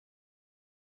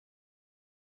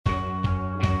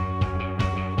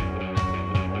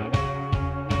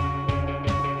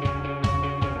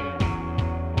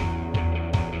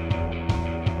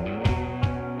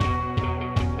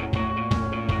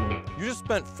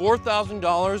spent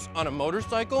 $4,000 on a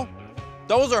motorcycle?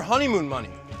 That was our honeymoon money.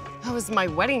 That was my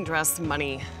wedding dress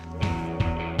money.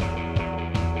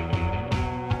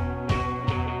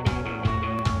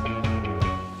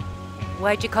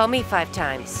 Why'd you call me 5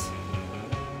 times?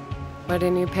 Why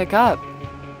didn't you pick up?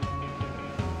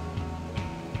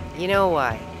 You know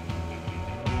why.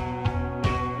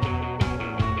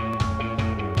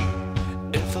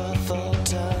 If I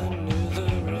thought I knew the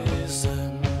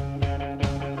reason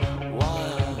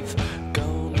why I've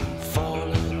gone and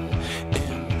fallen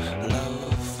in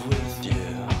love with you,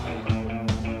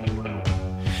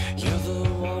 you're the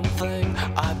one thing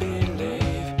I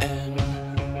believe in,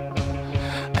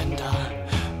 and I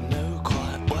know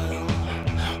quite well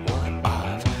what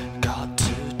I've got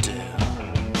to do.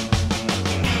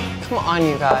 Come on,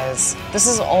 you guys. This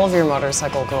is all of your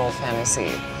motorcycle girl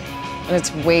fantasy. And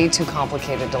it's way too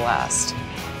complicated to last.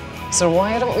 So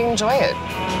why don't we enjoy it?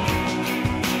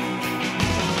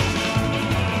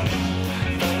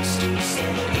 First you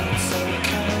say it's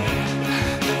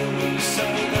okay, then you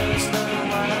say there's no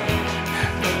way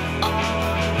that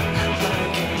I'm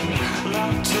making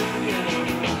love to you.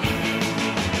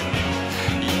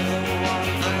 You're the one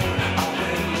thing I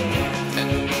believe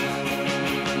in,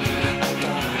 and I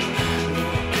know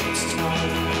it's not,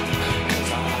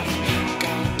 'cause I've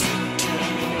got to do.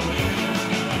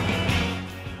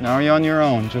 Now you're on your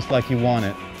own, just like you want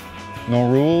it. No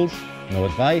rules, no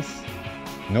advice,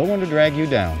 no one to drag you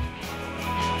down.